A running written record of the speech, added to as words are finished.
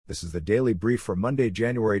This is the Daily Brief for Monday,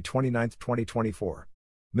 January 29, 2024.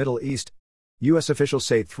 Middle East. U.S. officials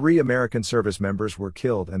say 3 American service members were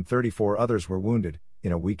killed and 34 others were wounded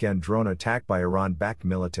in a weekend drone attack by Iran-backed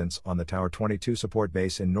militants on the Tower 22 support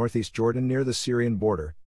base in northeast Jordan near the Syrian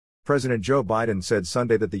border. President Joe Biden said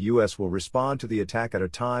Sunday that the U.S. will respond to the attack at a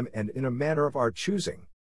time and in a manner of our choosing.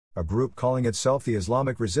 A group calling itself the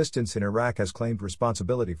Islamic Resistance in Iraq has claimed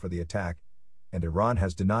responsibility for the attack, and Iran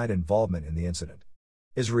has denied involvement in the incident.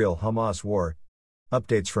 Israel-Hamas war.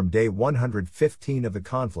 Updates from day 115 of the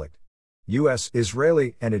conflict. U.S.,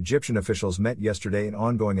 Israeli, and Egyptian officials met yesterday in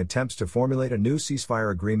ongoing attempts to formulate a new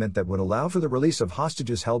ceasefire agreement that would allow for the release of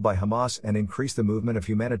hostages held by Hamas and increase the movement of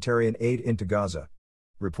humanitarian aid into Gaza.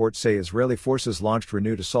 Reports say Israeli forces launched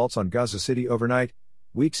renewed assaults on Gaza City overnight,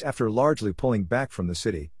 weeks after largely pulling back from the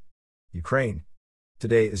city. Ukraine.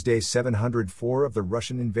 Today is day 704 of the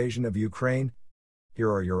Russian invasion of Ukraine.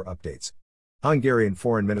 Here are your updates. Hungarian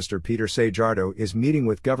Foreign Minister Peter Szijjártó is meeting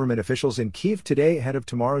with government officials in Kyiv today ahead of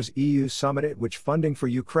tomorrow's EU summit at which funding for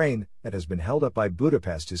Ukraine, that has been held up by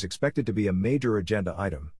Budapest, is expected to be a major agenda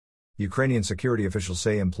item. Ukrainian security officials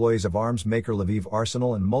say employees of arms maker Lviv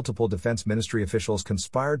Arsenal and multiple defense ministry officials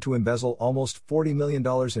conspired to embezzle almost $40 million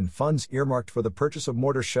in funds earmarked for the purchase of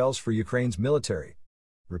mortar shells for Ukraine's military.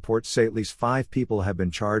 Reports say at least 5 people have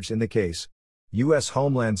been charged in the case. U.S.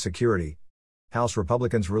 Homeland Security. House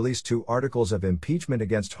Republicans released 2 articles of impeachment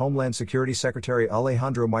against Homeland Security Secretary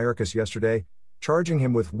Alejandro Mayorkas yesterday, charging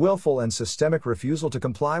him with willful and systemic refusal to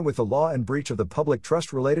comply with the law and breach of the public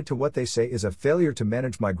trust related to what they say is a failure to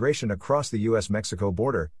manage migration across the U.S.-Mexico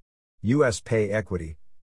border. U.S. pay equity.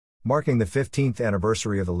 Marking the 15th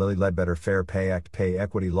anniversary of the Lilly Ledbetter Fair Pay Act pay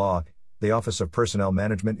equity law, the Office of Personnel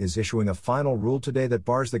Management is issuing a final rule today that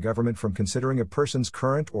bars the government from considering a person's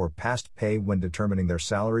current or past pay when determining their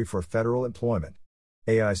salary for federal employment.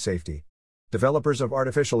 AI safety. Developers of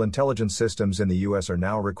artificial intelligence systems in the U.S. are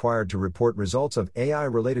now required to report results of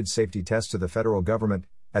AI-related safety tests to the federal government,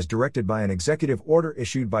 as directed by an executive order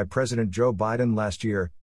issued by President Joe Biden last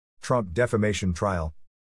year. Trump defamation trial.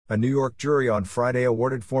 A New York jury on Friday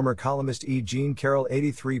awarded former columnist E. Jean Carroll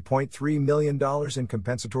 $83.3 million in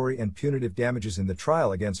compensatory and punitive damages in the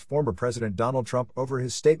trial against former President Donald Trump over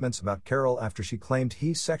his statements about Carroll after she claimed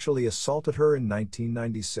he sexually assaulted her in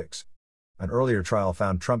 1996. An earlier trial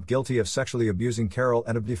found Trump guilty of sexually abusing Carroll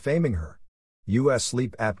and of defaming her. U.S.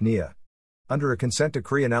 sleep apnea. Under a consent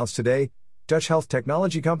decree announced today, Dutch health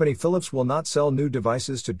technology company Philips will not sell new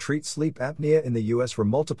devices to treat sleep apnea in the U.S. for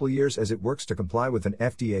multiple years as it works to comply with an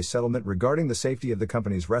FDA settlement regarding the safety of the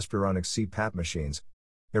company's Respironics CPAP machines.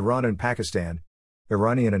 Iran and Pakistan.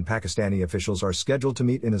 Iranian and Pakistani officials are scheduled to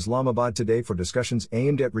meet in Islamabad today for discussions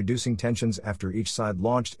aimed at reducing tensions after each side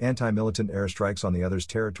launched anti-militant airstrikes on the other's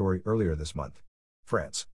territory earlier this month.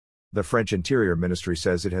 France. The French Interior Ministry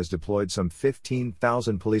says it has deployed some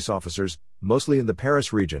 15,000 police officers, mostly in the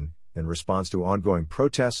Paris region, in response to ongoing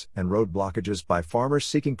protests and road blockages by farmers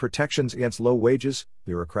seeking protections against low wages,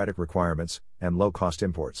 bureaucratic requirements, and low-cost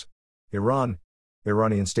imports. Iran.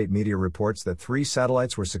 Iranian state media reports that 3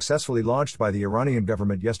 satellites were successfully launched by the Iranian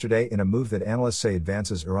government yesterday in a move that analysts say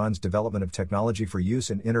advances Iran's development of technology for use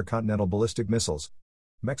in intercontinental ballistic missiles.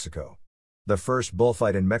 Mexico. The first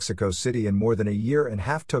bullfight in Mexico City in more than a year and a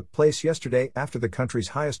half took place yesterday after the country's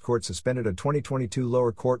highest court suspended a 2022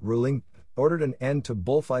 lower court ruling ordered an end to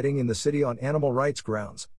bullfighting in the city on animal rights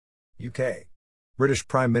grounds. UK. British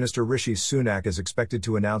Prime Minister Rishi Sunak is expected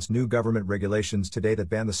to announce new government regulations today that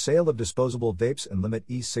ban the sale of disposable vapes and limit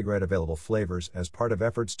e-cigarette available flavors as part of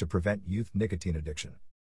efforts to prevent youth nicotine addiction.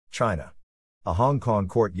 China. A Hong Kong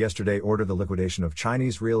court yesterday ordered the liquidation of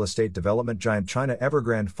Chinese real estate development giant China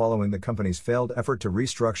Evergrande following the company's failed effort to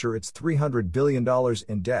restructure its $300 billion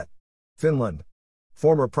in debt. Finland.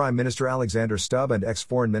 Former Prime Minister Alexander Stubb and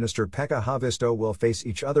ex-Foreign Minister Pekka Haavisto will face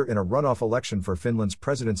each other in a runoff election for Finland's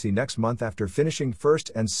presidency next month after finishing first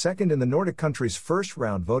and second in the Nordic country's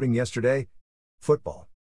first-round voting yesterday. Football.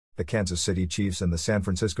 The Kansas City Chiefs and the San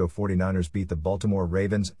Francisco 49ers beat the Baltimore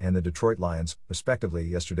Ravens and the Detroit Lions, respectively,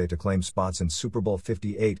 yesterday to claim spots in Super Bowl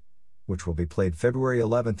 58, which will be played February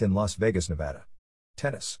 11th in Las Vegas, Nevada.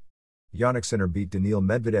 Tennis. Jannik Sinner beat Daniil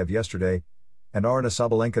Medvedev yesterday, and Aryna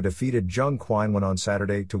Sabalenka defeated Jung Kwon on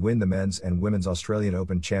Saturday to win the men's and women's Australian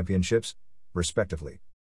Open championships, respectively.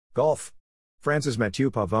 Golf. France's Mathieu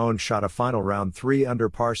Pavon shot a final round 3 under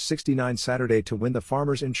par 69 Saturday to win the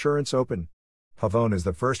Farmers Insurance Open. Pavon is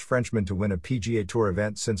the first Frenchman to win a PGA Tour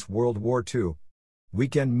event since World War II.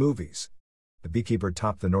 Weekend movies. The Beekeeper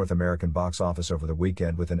topped the North American box office over the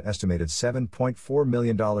weekend with an estimated $7.4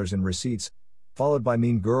 million in receipts, followed by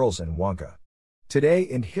Mean Girls and Wonka. Today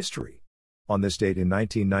in history. On this date in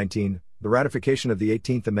 1919, The ratification of the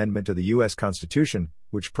 18th Amendment to the U.S. Constitution,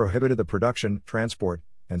 which prohibited the production, transport,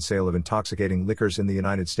 and sale of intoxicating liquors in the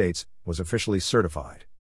United States, was officially certified.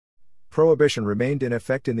 Prohibition remained in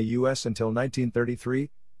effect in the U.S. until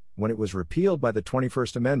 1933, when it was repealed by the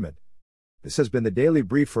 21st Amendment. This has been the Daily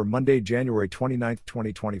Brief for Monday, January 29,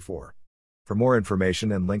 2024. For more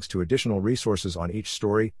information and links to additional resources on each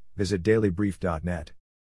story, visit dailybrief.net.